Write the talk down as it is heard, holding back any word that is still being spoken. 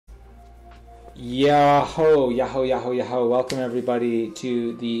Yahoo, yahoo, yahoo, yahoo. Welcome everybody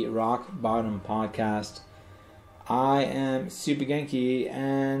to the Rock Bottom Podcast. I am Super Genki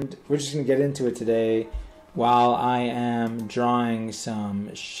and we're just going to get into it today while I am drawing some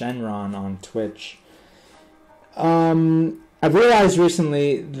shenron on Twitch. I've realized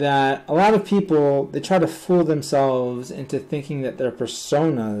recently that a lot of people, they try to fool themselves into thinking that their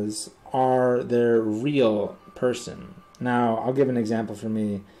personas are their real person. Now, I'll give an example for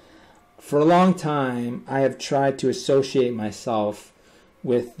me. For a long time, I have tried to associate myself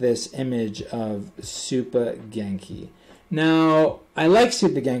with this image of Super Genki. Now, I like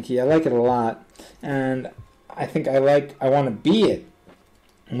Super Genki. I like it a lot. And I think I want to be it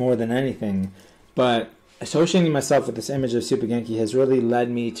more than anything. But associating myself with this image of Super Genki has really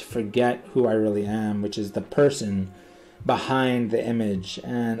led me to forget who I really am, which is the person behind the image.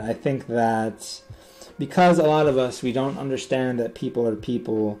 And I think that because a lot of us, we don't understand that people are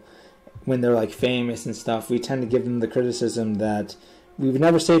people when they're like famous and stuff, we tend to give them the criticism that we would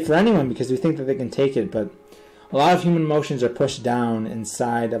never say for anyone because we think that they can take it. But a lot of human emotions are pushed down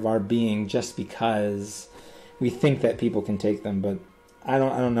inside of our being just because we think that people can take them. But I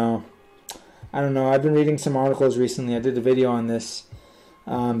don't know. I've been reading some articles recently. I did a video on this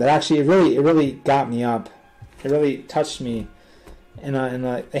that actually it really got me up. It really touched me it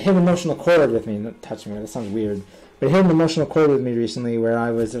hit an emotional chord with me. Not touched me. That sounds weird. But it hit an emotional chord with me recently where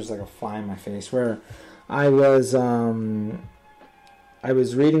there's like a fly in my face, where I was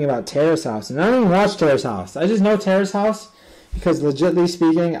reading about Terrace House, and I don't even watch Terrace House. I just know Terrace House because, legitimately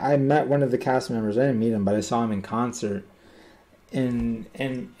speaking, I met one of the cast members. I didn't meet him, but I saw him in concert in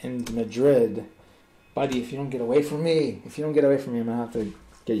Madrid. Buddy, if you don't get away from me, I'm gonna have to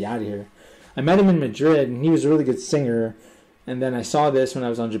get you out of here. I met him in Madrid, and he was a really good singer. And then I saw this when I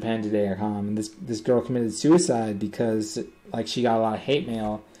was on JapanToday.com, and this girl committed suicide because she got a lot of hate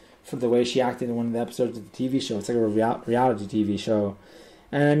mail for the way she acted in one of the episodes of the TV show. It's like a reality TV show.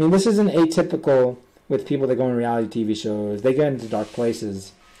 And I mean, this isn't atypical with people that go on reality TV shows. They get into dark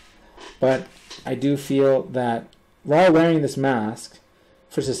places. But I do feel that we're all wearing this mask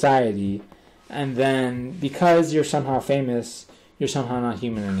for society, and then because you're somehow famous, you're somehow not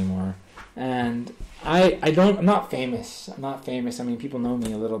human anymore. And I'm not famous. I mean, people know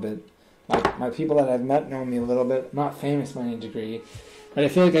me a little bit. Like, my people that I've met know me a little bit. I'm not famous by any degree. But I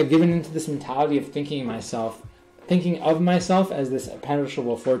feel like I've given into this mentality of thinking of myself as this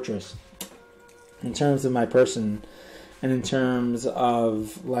impenetrable fortress in terms of my person and in terms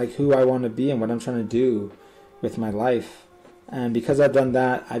of, who I want to be and what I'm trying to do with my life. And because I've done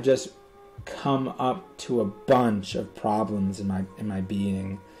that, I've just come up to a bunch of problems in my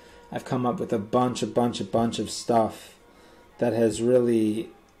being. I've come up with a bunch of stuff that has really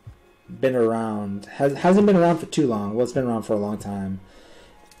been around. Hasn't been around for too long. Well, it's been around for a long time.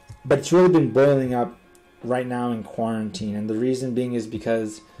 But it's really been boiling up right now in quarantine. And the reason being is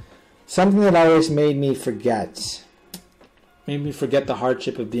because something that always made me forget the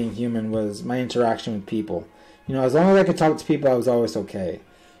hardship of being human was my interaction with people. You know, as long as I could talk to people, I was always okay.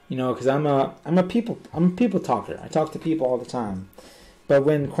 You know, because I'm a people talker. I talk to people all the time. But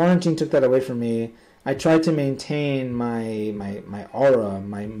when quarantine took that away from me, I tried to maintain my aura,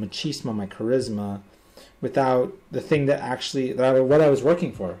 my machismo, my charisma, without the thing what I was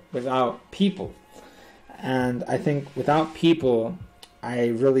working for, without people. And I think without people, I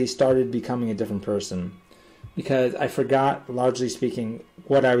really started becoming a different person because I forgot, largely speaking,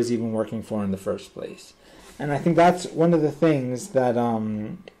 what I was even working for in the first place. And I think that's one of the things that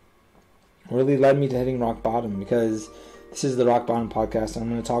really led me to hitting rock bottom, because this is the Rock Bottom Podcast, and I'm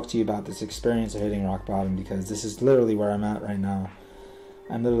going to talk to you about this experience of hitting rock bottom, because this is literally where I'm at right now.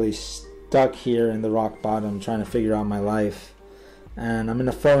 I'm literally stuck here in the rock bottom trying to figure out my life. And I'm in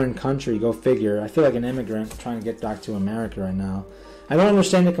a foreign country, go figure. I feel like an immigrant trying to get back to America right now. I don't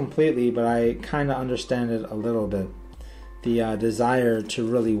understand it completely, but I kind of understand it a little bit. The desire to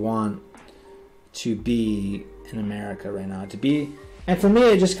really want to be in America right now. And for me,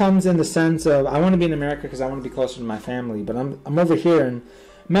 it just comes in the sense of I want to be in America because I want to be closer to my family. But I'm over here, and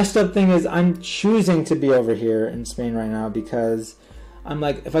messed up thing is I'm choosing to be over here in Spain right now because I'm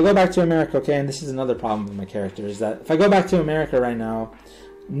like, if I go back to America, okay, and this is another problem with my character, is that if I go back to America right now,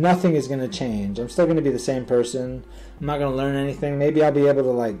 nothing is going to change. I'm still going to be the same person. I'm not going to learn anything. Maybe I'll be able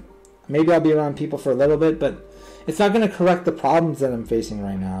to maybe I'll be around people for a little bit, but it's not going to correct the problems that I'm facing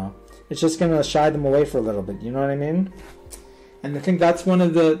right now. It's just going to shy them away for a little bit. You know what I mean? And I think that's one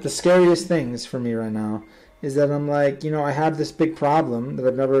of the scariest things for me right now, is that I'm like, I have this big problem that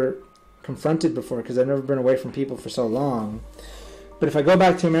I've never confronted before because I've never been away from people for so long. But if I go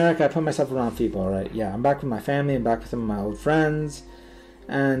back to America, I put myself around people, all right? Yeah, I'm back with my family. I'm back with some of my old friends.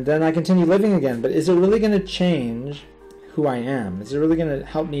 and then I continue living again. But is it really going to change who I am? Is it really going to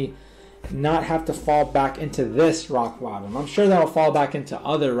help me not have to fall back into this rock bottom? I'm sure that I'll fall back into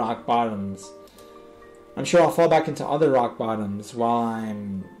other rock bottoms. I'm sure I'll fall back into other rock bottoms while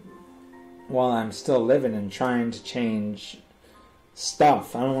I'm still living and trying to change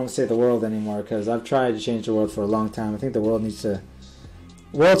stuff. I don't want to say the world anymore, because I've tried to change the world for a long time. I think the world's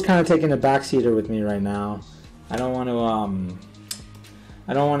kind of taking a backseater with me right now. I don't want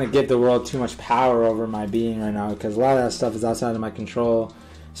to give the world too much power over my being right now, because a lot of that stuff is outside of my control,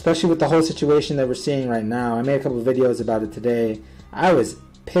 especially with the whole situation that we're seeing right now. I made a couple of videos about it today. I was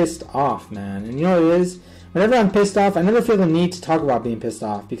pissed off, man. And you know what it is? Whenever I'm pissed off, I never feel the need to talk about being pissed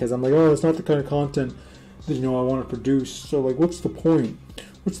off, because I'm like, oh, it's not the kind of content that, you know, I want to produce. So, like, what's the point?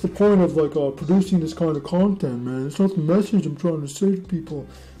 What's the point of, like, producing this kind of content, man? It's not the message I'm trying to say to people.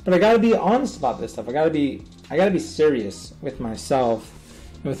 But I gotta be honest about this stuff. I gotta be serious with myself,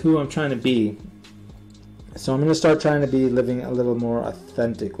 with who I'm trying to be. So I'm gonna start trying to be living a little more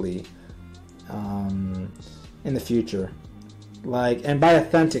authentically in the future. Like, and by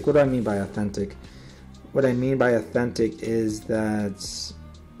authentic, what do I mean by authentic? What I mean by authentic is that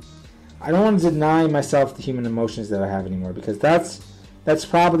I don't want to deny myself the human emotions that I have anymore, because that's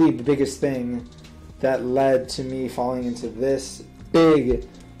probably the biggest thing that led to me falling into this big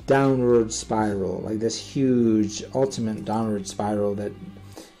downward spiral, like this huge ultimate downward spiral that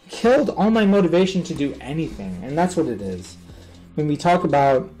killed all my motivation to do anything. And that's what it is. When we talk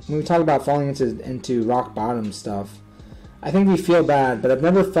about falling into rock bottom stuff, I think we feel bad, but I've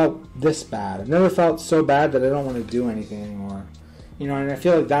never felt this bad. I've never felt so bad that I don't want to do anything anymore. You know, and I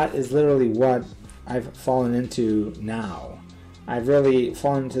feel like that is literally what I've fallen into now. I've really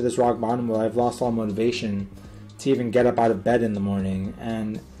fallen into this rock bottom where I've lost all motivation to even get up out of bed in the morning,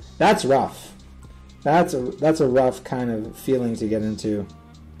 and that's rough. That's a rough kind of feeling to get into.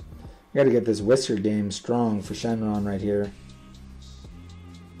 I gotta get this whisker game strong for Shenron right here.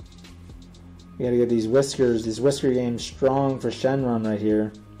 We gotta get these whisker games strong for Shenron right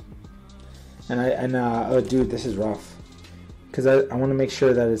here. And oh dude, this is rough. Because I want to make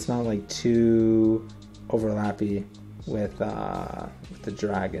sure that it's not like too overlappy with the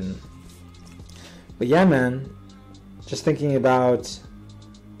dragon. But yeah, man, just thinking about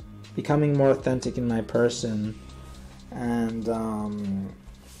becoming more authentic in my person, and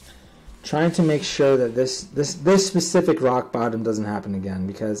trying to make sure that this specific rock bottom doesn't happen again,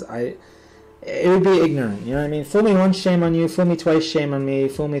 because it would be ignorant, you know what I mean? Fool me once, shame on you. Fool me twice, shame on me.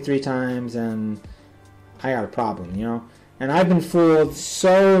 Fool me 3 times, and I got a problem, you know? And I've been fooled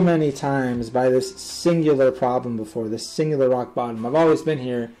so many times by this singular problem before, this singular rock bottom. I've always been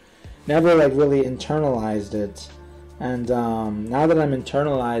here, never like really internalized it. And now that I'm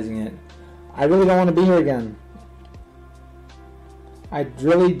internalizing it, I really don't want to be here again. I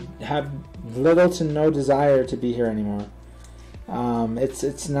really have little to no desire to be here anymore.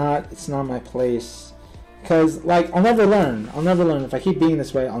 It's not my place, because like I'll never learn if I keep being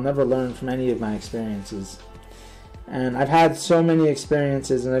this way. I'll never learn from any of my experiences, and I've had so many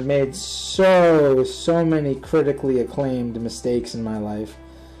experiences, and I've made so many critically acclaimed mistakes in my life.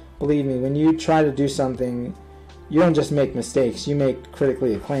 Believe me, when you try to do something, you don't just make mistakes, you make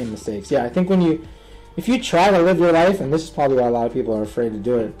critically acclaimed mistakes. Yeah, I think if you try to live your life, and this is probably why a lot of people are afraid to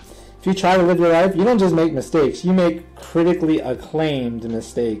do it, if you try to live your life, you don't just make mistakes, you make critically acclaimed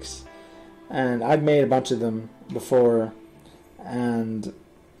mistakes. And I've made a bunch of them before, and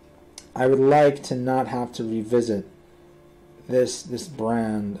I would like to not have to revisit this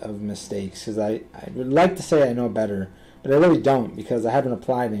brand of mistakes, because I would like to say I know better, but I really don't, because I haven't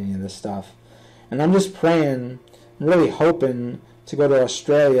applied any of this stuff. And I'm just praying, I'm really hoping to go to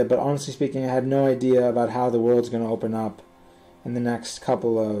Australia, but honestly speaking, I have no idea about how the world's going to open up in the next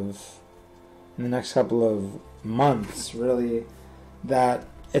couple of months, really. That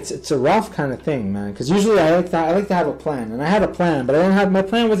it's a rough kind of thing, man, because usually I like to have a plan, and I had a plan, but my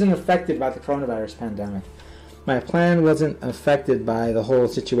plan wasn't affected by the coronavirus pandemic. My plan wasn't affected by the whole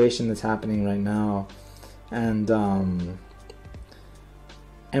situation that's happening right now, and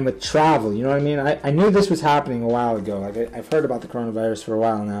with travel, you know what I mean? I knew this was happening a while ago. Like I've heard about the coronavirus for a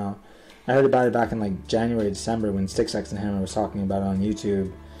while now. I heard about it back in like January, December, when Sticks, X, and Hammer was talking about it on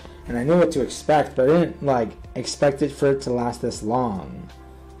YouTube. And I knew what to expect, but I didn't like expect it for it to last this long.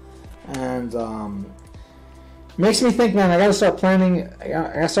 And makes me think, man, I gotta start planning.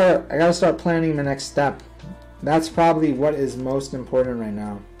 I gotta start planning my next step. That's probably what is most important right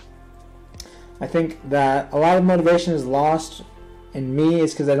now. I think that a lot of motivation is lost in me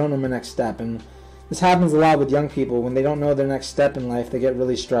is because I don't know my next step, and this happens a lot with young people. When they don't know their next step in life, they get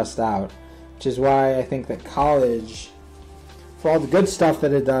really stressed out, which is why I think that college for all the good stuff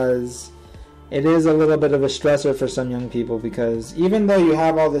that it does, it is a little bit of a stressor for some young people, because even though you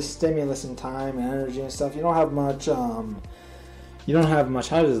have all this stimulus and time and energy and stuff, you don't have much. You don't have much.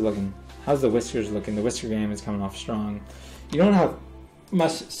 How is it looking? How's the whiskers looking? The whisker game is coming off strong. You don't have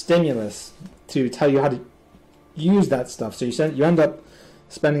much stimulus to tell you how to use that stuff. So you end up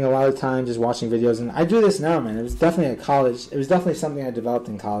spending a lot of time just watching videos. And I do this now, man. It was definitely at college. It was definitely something I developed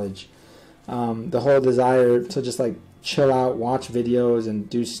in college. The whole desire to just like chill out, watch videos, and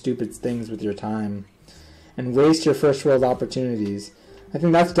do stupid things with your time, and waste your first world opportunities. I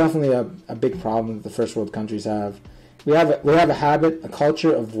think that's definitely a big problem that the first world countries have. We have a habit, a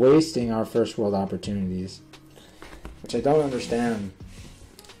culture of wasting our first world opportunities, which I don't understand.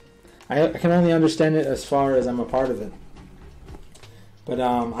 I can only understand it as far as I'm a part of it. But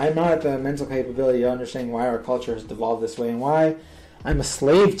I'm not at the mental capability of understanding why our culture has devolved this way and why I'm a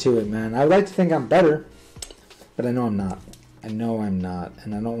slave to it, man. I would like to think I'm better, but I know I'm not. I know I'm not,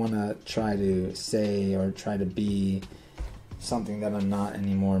 and I don't want to try to say or try to be something that I'm not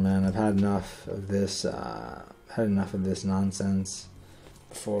anymore, man. I've had enough of this. Had enough of this nonsense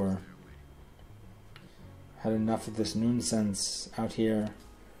before. Had enough of this nonsense out here.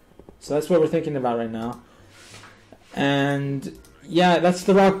 So that's what we're thinking about right now. And yeah, that's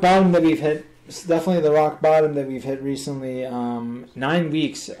the rock bottom that we've hit. It's definitely the rock bottom that we've hit recently. 9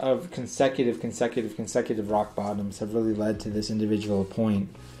 weeks of consecutive rock bottoms have really led to this individual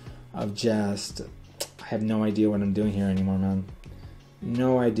point of just, I have no idea what I'm doing here anymore, man.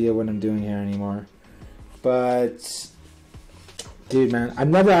 No idea what I'm doing here anymore. But, dude, man, I've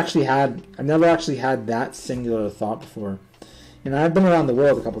never actually had that singular thought before. And I've been around the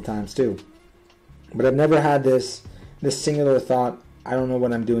world a couple times too, but I've never had this singular thought. I don't know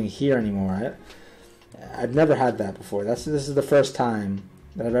what I'm doing here anymore. I've never had that before. This is the first time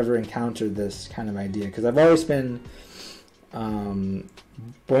that I've ever encountered this kind of idea, because I've always been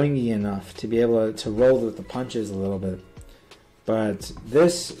boingy enough to be able to roll with the punches a little bit. But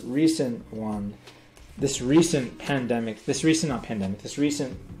this recent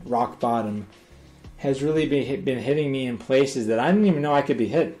rock bottom has really been hitting me in places that I didn't even know I could be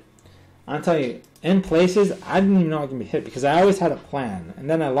hit. I'll tell you, in places I didn't even know I could be hit, because I always had a plan, and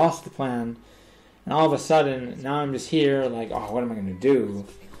then I lost the plan, and all of a sudden now I'm just here like, oh, what am I going to do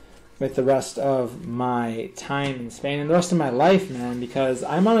with the rest of my time in Spain and the rest of my life, man? Because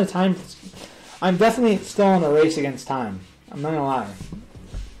I'm definitely still on a race against time. I'm not going to lie.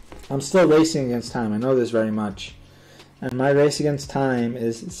 I'm still racing against time. I know this very much. And my race against time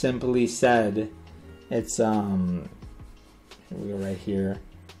is simply said, it's, here we go right here.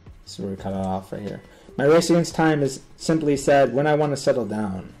 So we're cut it off right here. My race against time is simply said when I want to settle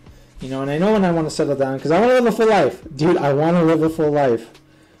down. You know, and I know when I want to settle down, because I want to live a full life. Dude, I want to live a full life.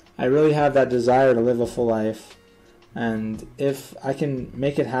 I really have that desire to live a full life. And if I can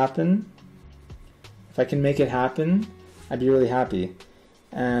make it happen, I'd be really happy.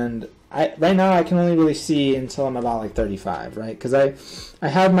 And right now I can only really see until I'm about like 35, right? Because I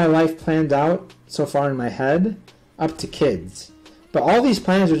have my life planned out so far in my head up to kids. But all these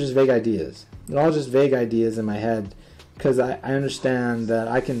plans are just vague ideas. They're all just vague ideas in my head, because I understand that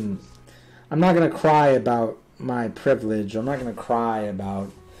I'm not going to cry about my privilege. I'm not going to cry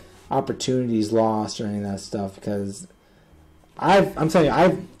about opportunities lost or any of that stuff, because I'm telling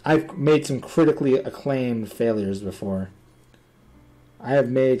you, I've made some critically acclaimed failures before. I have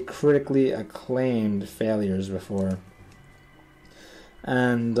made critically acclaimed failures before.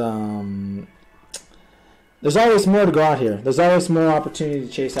 And there's always more to go out here. There's always more opportunity to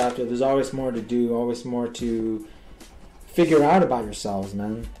chase after. There's always more to do. Always more to figure out about yourselves,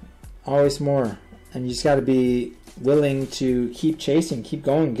 man. Always more. And you just got to be willing to keep chasing, keep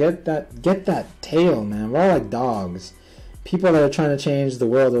going. Get that tail, man. We're all like dogs. People that are trying to change the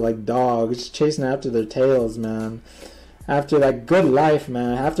world are like dogs, chasing after their tails, man. After that good life,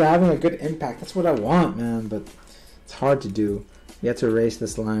 man. After having a good impact. That's what I want, man. But it's hard to do. We have to erase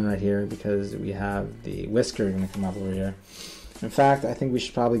this line right here because we have the whisker going to come up over here. In fact, I think we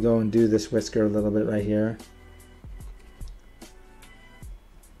should probably go and do this whisker a little bit right here.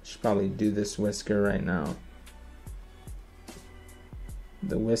 Should probably do this whisker right now.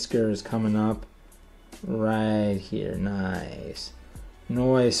 The whisker is coming up right here. Nice.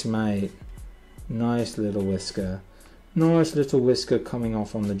 Nice, mate. Nice little whisker. Nice little whisker coming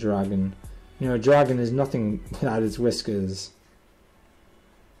off on the dragon. You know, a dragon is nothing without its whiskers.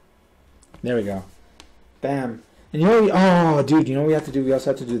 There we go. Bam. And you know what oh, dude, you know what we have to do? We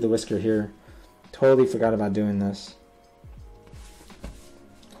also have to do the whisker here. Totally forgot about doing this.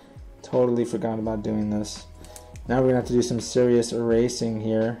 Totally forgot about doing this. Now we're going to have to do some serious erasing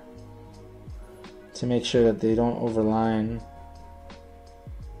here to make sure that they don't overline.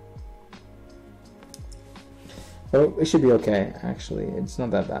 But it should be okay, actually. It's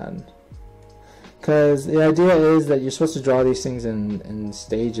not that bad. Because the idea is that you're supposed to draw these things in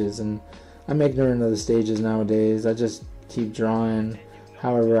stages, and I'm ignorant of the stages nowadays. I just keep drawing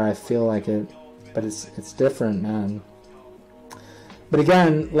however I feel like it. But it's different, man. But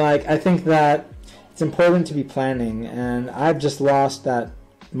again, like, I think that it's important to be planning, and I've just lost that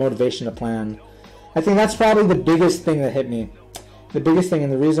motivation to plan. I think that's probably the biggest thing that hit me. The biggest thing,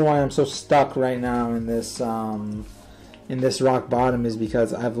 and the reason why I'm so stuck right now in this rock bottom is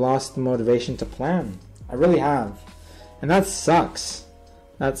because I've lost the motivation to plan. I really have. And that sucks.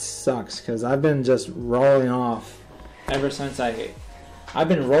 That sucks, because I've been just rolling off ever since I've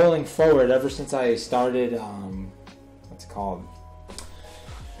been rolling forward ever since I started, what's it called?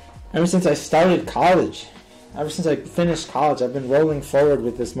 Ever since I started college. Ever since I finished college, I've been rolling forward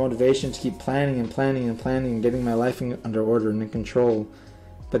with this motivation to keep planning and planning and planning and getting my life under order and in control.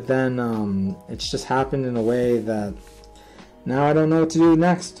 But then it's just happened in a way that now I don't know what to do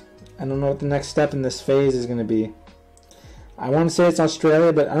next. I don't know what the next step in this phase is going to be. I want to say it's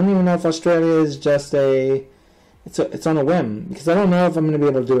Australia, but I don't even know if Australia is just it's on a whim, because I don't know if I'm going to be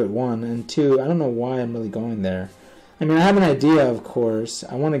able to do it, one, and two, I don't know why I'm really going there. I mean, I have an idea, of course.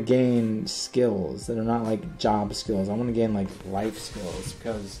 I want to gain skills that are not like job skills. I want to gain like life skills,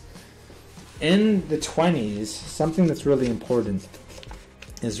 because in the 20s, something that's really important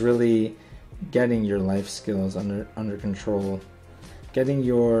is really getting your life skills under control, getting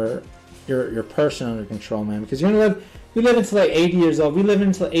your person under control, man. Because we live until like 80 years old. We live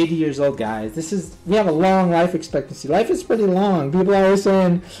until 80 years old, guys. We have a long life expectancy. Life is pretty long. People are always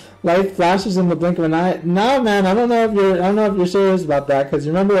saying life flashes in the blink of an eye. No, man, I don't know if you're serious about that, because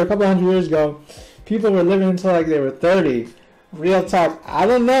you remember a couple hundred years ago, people were living until like they were 30. Real talk. I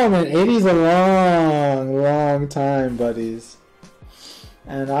don't know, man. 80 is a long, long time, buddies.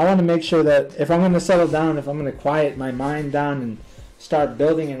 And I want to make sure that if I'm going to settle down, if I'm going to quiet my mind down and start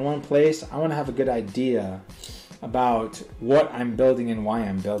building in one place, I want to have a good idea about what I'm building and why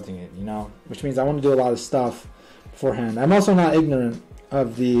I'm building it, you know? Which means I want to do a lot of stuff beforehand. I'm also not ignorant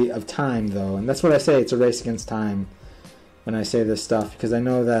of time, though, and that's what I say. It's a race against time when I say this stuff, because I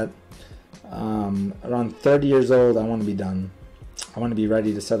know that around 30 years old, I want to be done. I want to be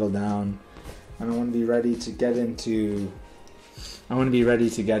ready to settle down, and I want to be ready to get into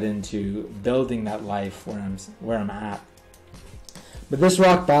building that life where I'm at. But this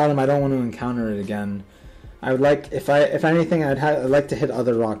rock bottom, I don't want to encounter it again. I would like, if anything, I'd like to hit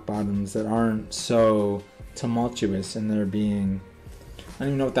other rock bottoms that aren't so tumultuous in their being. I don't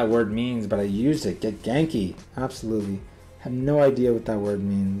even know what that word means, but I use it. Get ganky. Absolutely. Have no idea what that word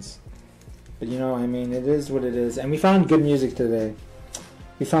means. But you know, I mean, it is what it is. And we found good music today.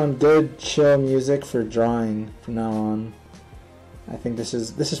 We found good, chill music for drawing from now on. I think this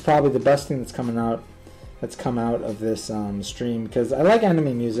is probably the best thing that's come out of this stream, because I like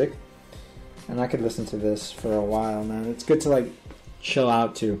anime music, and I could listen to this for a while, man. It's good to like chill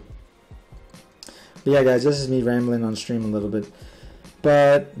out to. But yeah, guys, this is me rambling on stream a little bit.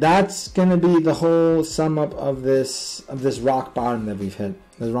 But that's gonna be the whole sum up of this rock bottom that we've hit.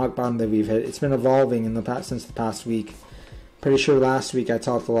 The rock bottom that we've hit. It's been evolving since the past week. Pretty sure last week I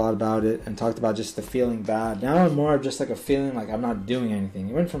talked a lot about it and talked about just the feeling bad. Now I'm more of just like a feeling like I'm not doing anything.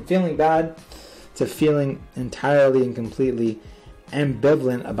 It went from feeling bad to feeling entirely and completely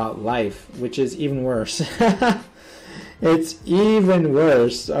ambivalent about life, which is even worse. It's even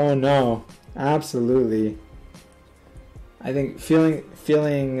worse. Oh no, absolutely. I think feeling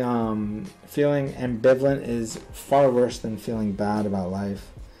ambivalent is far worse than feeling bad about life,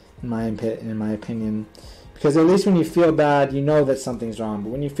 in my opinion. Because at least when you feel bad, you know that something's wrong. But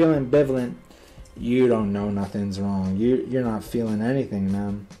when you feel ambivalent, you don't know nothing's wrong. You're not feeling anything,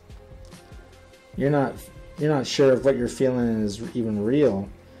 man. You're not sure if what you're feeling is even real,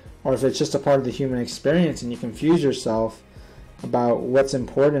 or if it's just a part of the human experience, and you confuse yourself about what's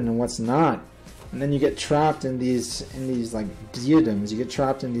important and what's not. And then you get trapped in these like diadems. You get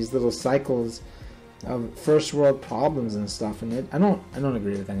trapped in these little cycles of first world problems and stuff. And I don't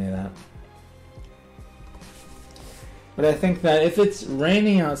agree with any of that. But I think that if it's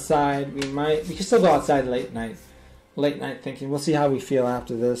raining outside, we can still go outside late night thinking. We'll see how we feel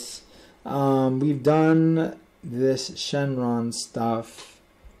after this. We've done this shenron stuff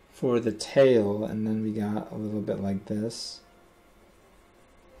for the tail, and then we got a little bit like this.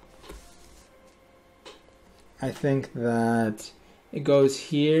 I think that it goes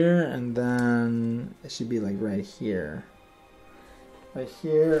here, and then it should be like right here. Right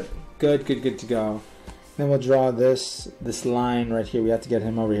here. Good to go. Then we'll draw this line right here. We have to get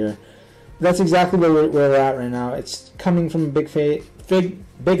him over here. That's exactly where we're at right now. It's coming from a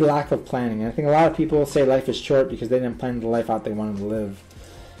big lack of planning. And I think a lot of people say life is short because they didn't plan the life out they wanted to live.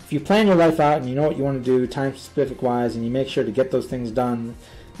 If you plan your life out and you know what you want to do, time specific wise, and you make sure to get those things done,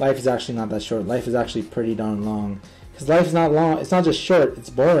 life is actually not that short. Life is actually pretty darn long. Because life is not long. It's not just short. It's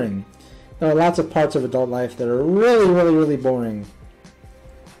boring. There are lots of parts of adult life that are really, really, really boring.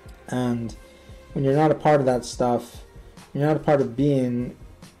 And when you're not a part of that stuff, you're not a part of being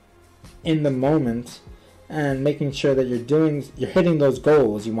in the moment and making sure that you're hitting those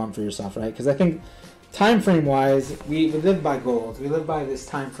goals you want for yourself, right? Because I think time frame wise, we live by goals. We live by this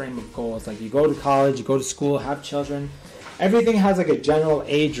time frame of goals. Like you go to college, you go to school, have children. Everything has like a general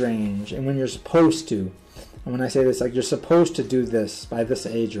age range and when you're supposed to. And when I say this, like you're supposed to do this by this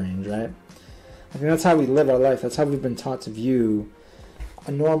age range, right? I think that's how we live our life. That's how we've been taught to view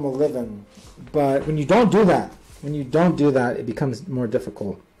a normal living. But when you don't do that, it becomes more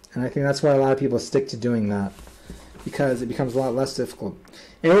difficult. And I think that's why a lot of people stick to doing that, because it becomes a lot less difficult.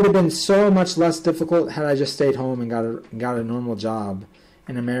 It would have been so much less difficult had I just stayed home and got a normal job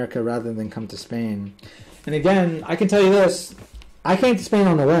in America rather than come to Spain. And again, I can tell you this, I came to Spain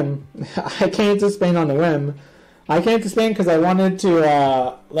on a whim. I came to Spain because I wanted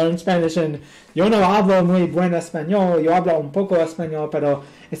to learn Spanish, and yo no hablo muy buen español, yo hablo un poco español, pero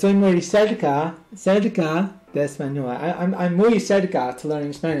estoy muy cerca de español. I'm muy cerca to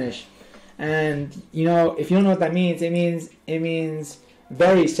learning Spanish. And, you know, if you don't know what that means, it means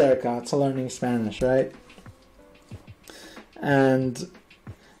very cerca to learning Spanish, right? And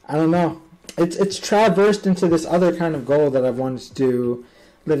I don't know. It's traversed into this other kind of goal that I've wanted to do,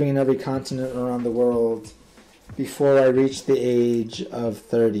 living in every continent around the world before I reach the age of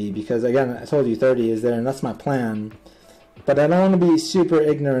 30. Because, again, I told you 30 is there, and that's my plan. But I don't want to be super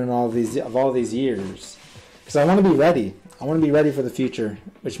ignorant of all these years. Because I want to be ready. I want to be ready for the future,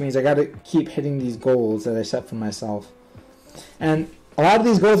 which means I got to keep hitting these goals that I set for myself. And a lot of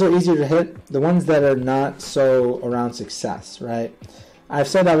these goals are easier to hit, the ones that are not so around success, right? I've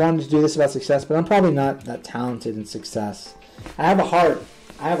said I wanted to do this about success, but I'm probably not that talented in success. I have a heart,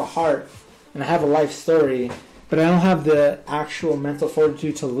 and I have a life story, but I don't have the actual mental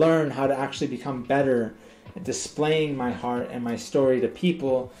fortitude to learn how to actually become better at displaying my heart and my story to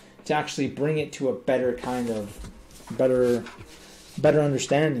people, to actually bring it to a better kind of better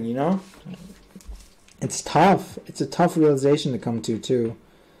understanding, you know? It's tough. It's a tough realization to come to, too.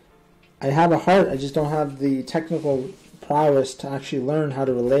 I have a heart, I just don't have the technical prowess to actually learn how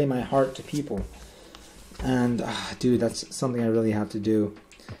to relay my heart to people. And, dude, that's something I really have to do.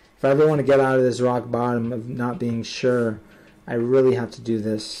 If I ever want to get out of this rock bottom of not being sure, I really have to do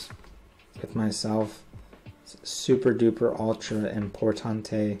this with myself. It's super duper ultra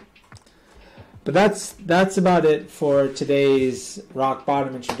importante. But that's about it for today's rock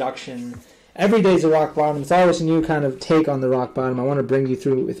bottom introduction. Every day's a rock bottom. It's always a new kind of take on the rock bottom. I want to bring you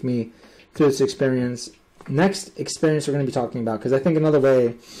through with me through this experience. Next experience we're going to be talking about, because I think another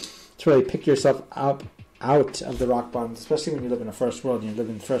way to really pick yourself up out of the rock bottom, especially when you live in a first world and you live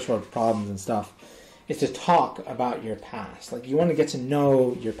in first world problems and stuff, is to talk about your past. Like, you want to get to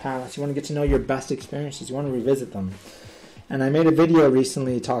know your past. You want to get to know your best experiences. You want to revisit them. And I made a video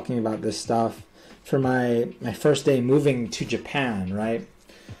recently talking about this stuff for my first day moving to Japan, right?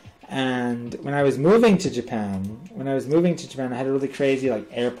 And when I was moving to Japan, I had a really crazy like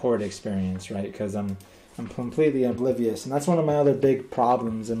airport experience, right? Because I'm completely oblivious, and that's one of my other big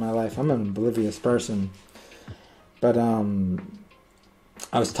problems in my life. I'm an oblivious person. But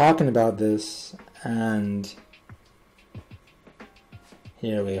I was talking about this, and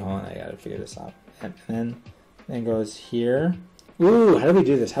here we go. Hold on, I gotta figure this out. And then it goes here. Ooh, how do we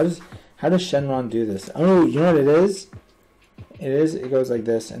do this? How does Shenron do this? Oh, you know what it is? It goes like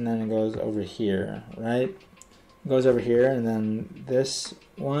this, and then it goes over here, right? It goes over here, and then this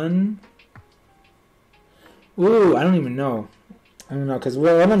one. Ooh, I don't even know. Because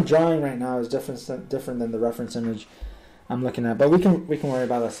what I'm drawing right now is different than the reference image I'm looking at. But we can worry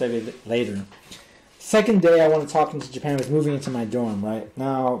about that later. Second day I want to talk into Japan was moving into my dorm, right?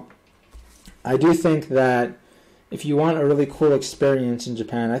 Now, I do think that if you want a really cool experience in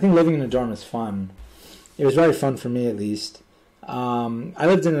Japan, I think living in a dorm is fun. It was very fun for me, at least. I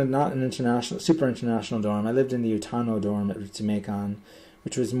lived in not an super international dorm. I lived in the Utano dorm at Ritsumeikan,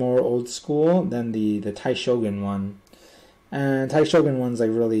 which was more old school than the Taishogun one. And Taishogun one's like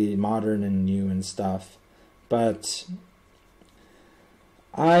really modern and new and stuff. But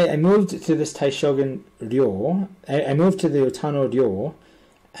I moved to this Taishogun Ryo. I moved to the Utano Ryo,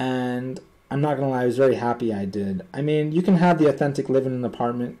 and I'm not gonna lie, I was very happy I did. I mean, you can have the authentic live in an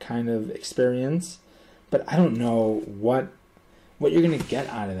apartment kind of experience, but I don't know what what you're gonna get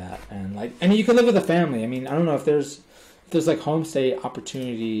out of that, and like, and you can live with a family. I mean, I don't know if there's like homestay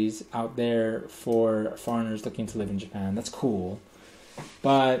opportunities out there for foreigners looking to live in Japan. That's cool.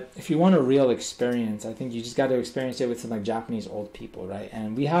 But if you want a real experience, I think you just got to experience it with some like Japanese old people, right?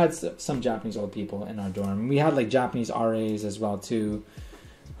 And we had some Japanese old people in our dorm. We had like Japanese RAs as well too,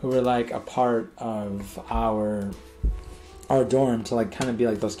 who were like a part of our dorm to like kind of be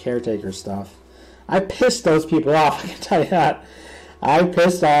like those caretaker stuff. I pissed those people off, I can tell you that. I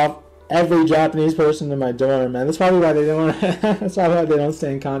pissed off every Japanese person in my dorm, and that's probably why they don't. That's probably why they don't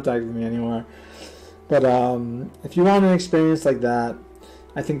stay in contact with me anymore. But if you want an experience like that,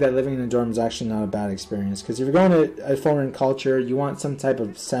 I think that living in a dorm is actually not a bad experience. Because if you're going to a foreign culture, you want some type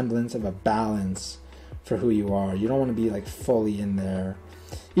of semblance of a balance for who you are. You don't want to be like fully in there.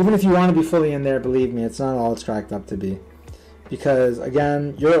 Even if you want to be fully in there, believe me, it's not all it's cracked up to be. Because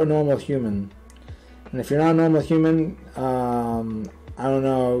again, you're a normal human, and if you're not a normal human, I don't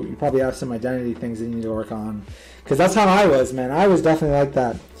know, you probably have some identity things that you need to work on. Because that's how I was, man. I was definitely like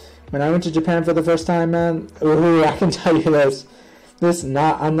that. When I went to Japan for the first time, man, ooh, I can tell you this.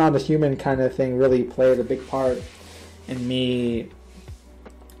 I'm not a human kind of thing really played a big part in me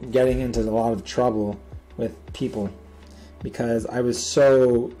getting into a lot of trouble with people. Because I was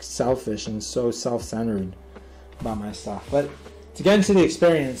so selfish and so self-centered about my stuff. But to get into the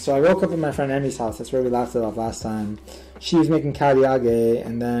experience, so I woke up at my friend Emmy's house. That's where we left it off last time. She was making kariage,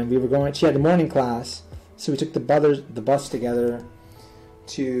 and then she had a morning class, so we took the bus together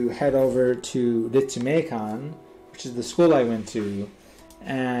to head over to Ritsumeikan, which is the school I went to.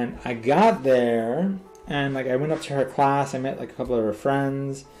 And I got there, and like I went up to her class, I met like a couple of her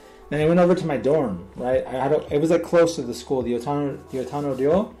friends, then I went over to my dorm, right? It was like close to the school, the Otano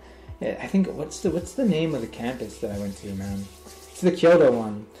Ryo. I think, what's the name of the campus that I went to, man? It's the Kyoto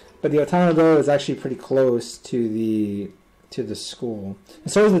one. But the Otano Ryo is actually pretty close to the school.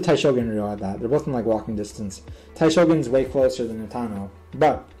 And so is the Taishogen Ryo at that. They're both in like walking distance. Taishogen's way closer than Otano.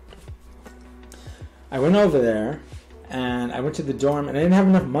 But I went over there, and I went to the dorm, and I didn't have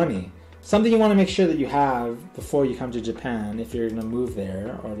enough money. Something you want to make sure that you have before you come to Japan, if you're going to move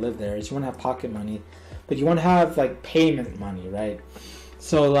there or live there, is you want to have pocket money. But you want to have like payment money, right?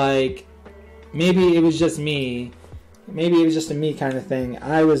 So like, maybe it was just me. Maybe it was just a me kind of thing.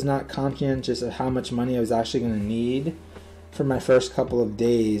 I was not conscientious of how much money I was actually going to need for my first couple of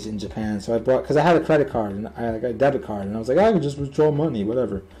days in Japan. So because I had a credit card and I got a debit card, and I was like, I could just withdraw money,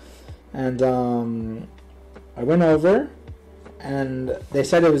 whatever. And I went over, and they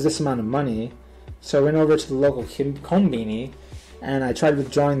said it was this amount of money. So I went over to the local konbini, and I tried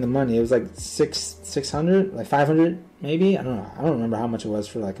withdrawing the money. It was like 600, like 500 maybe. I don't know. I don't remember how much it was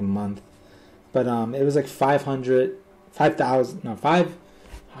for like a month, but it was like 5,000. No, five.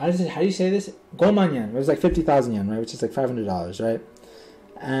 How do you say this? Goman yen. It was like 50,000 yen, right? Which is like $500, right?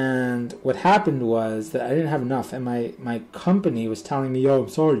 And what happened was that I didn't have enough, and my company was telling me, "Yo, I'm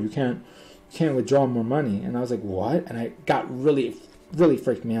sorry, you can't withdraw more money." And I was like, "What?" And I got really, really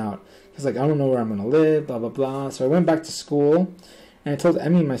freaked me out. Because like, I don't know where I'm gonna live, blah blah blah. So I went back to school, and I told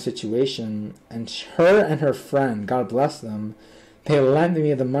Emmy my situation, and her and her friend, God bless them, they lent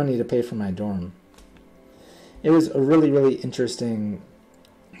me the money to pay for my dorm. It was a really, really interesting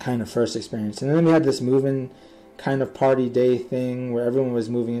kind of first experience. And then we had this moving kind of party day thing where everyone was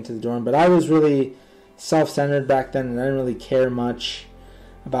moving into the dorm. But I was really self-centered back then, and I didn't really care much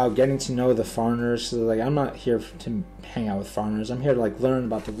about getting to know the foreigners. So like, I'm not here to hang out with foreigners. I'm here to like learn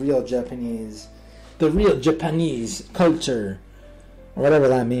about the real Japanese culture, or whatever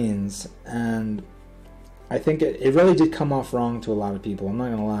that means. And I think it really did come off wrong to a lot of people. I'm not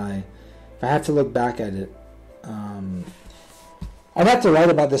gonna lie. If I have to look back at it, I'd have to write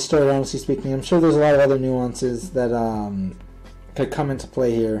about this story, honestly speaking. I'm sure there's a lot of other nuances that could come into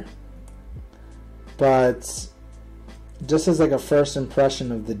play here. But just as like a first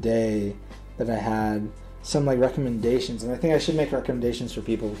impression of the day that I had, some like recommendations, and I think I should make recommendations for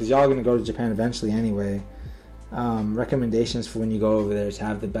people because y'all are going to go to Japan eventually anyway. Recommendations for when you go over there to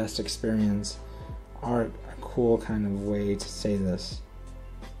have the best experience are a cool kind of way to say this.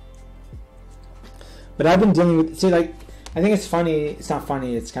 But I've been dealing with, I think it's funny, it's not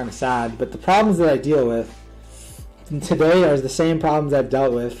funny, it's kind of sad, but the problems that I deal with today are the same problems I've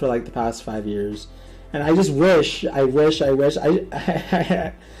dealt with for like the past 5 years. And I just wish, I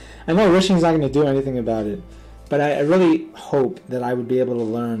know wishing's not going to do anything about it, but I really hope that I would be able to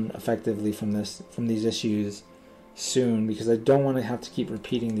learn effectively from these issues soon, because I don't want to have to keep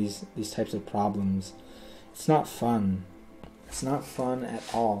repeating these types of problems. It's not fun. It's not fun at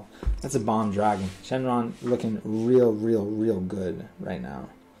all. That's a bomb dragon. Shenron looking real good right now.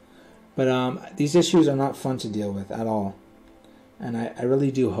 But these issues are not fun to deal with at all. And I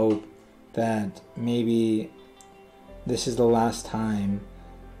really do hope that maybe this is the last time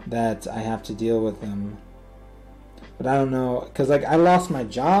that I have to deal with them. But I don't know, because like I lost my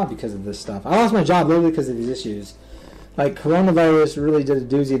job because of this stuff. I lost my job literally because of these issues. Like coronavirus really did a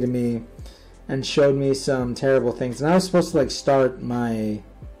doozy to me and showed me some terrible things. And I was supposed to like start my...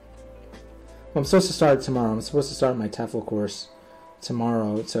 Well, I'm supposed to start tomorrow. I'm supposed to start my TEFL course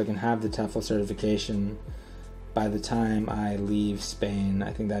tomorrow so I can have the TEFL certification by the time I leave Spain.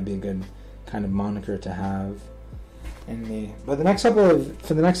 I think that'd be a good kind of moniker to have in me. But for the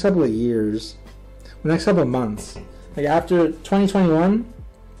next couple of years, the next couple of months, like after 2021,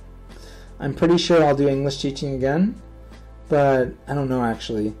 I'm pretty sure I'll do English teaching again. But I don't know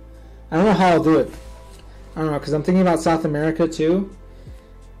actually. I don't know how I'll do it. I don't know, because I'm thinking about South America too.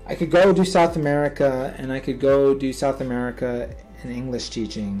 I could go do South America, and I could go do South America in English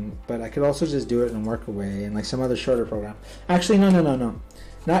teaching, but I could also just do it and work away in like some other shorter program. Actually, no.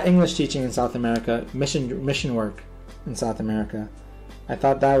 Not English teaching in South America, mission work in South America. I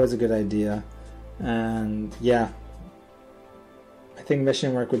thought that was a good idea. And yeah, I think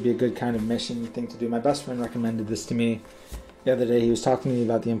mission work would be a good kind of mission thing to do. My best friend recommended this to me the other day. He was talking to me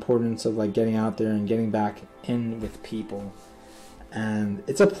about the importance of like getting out there and getting back in with people. And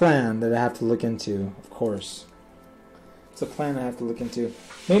it's a plan that I have to look into, of course. It's a plan I have to look into.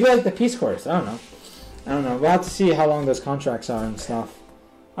 Maybe like the Peace Corps. I don't know. We'll have to see how long those contracts are and stuff.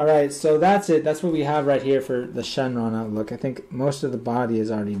 Alright, so that's it. That's what we have right here for the Shenron outlook. I think most of the body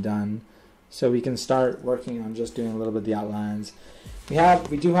is already done. So we can start working on just doing a little bit of the outlines.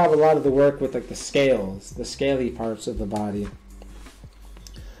 We do have a lot of the work with like the scales, the scaly parts of the body.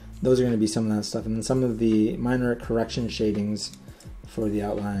 Those are going to be some of that stuff. And then some of the minor correction shadings for the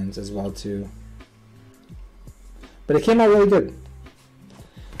outlines as well too. But it came out really good.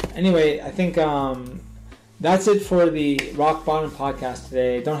 Anyway, I think that's it for the Rock Bottom podcast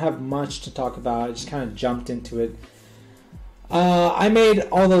today. Don't have much to talk about. I just kind of jumped into it. I made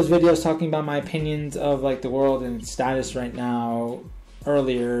all those videos talking about my opinions of like the world and its status right now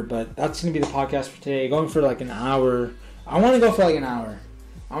earlier, but that's going to be the podcast for today. Going for like an hour. I want to go for like an hour.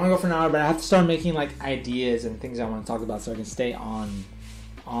 But I have to start making like ideas and things I want to talk about so I can stay on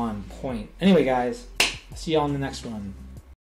point. Anyway, guys, I'll see y'all in the next one.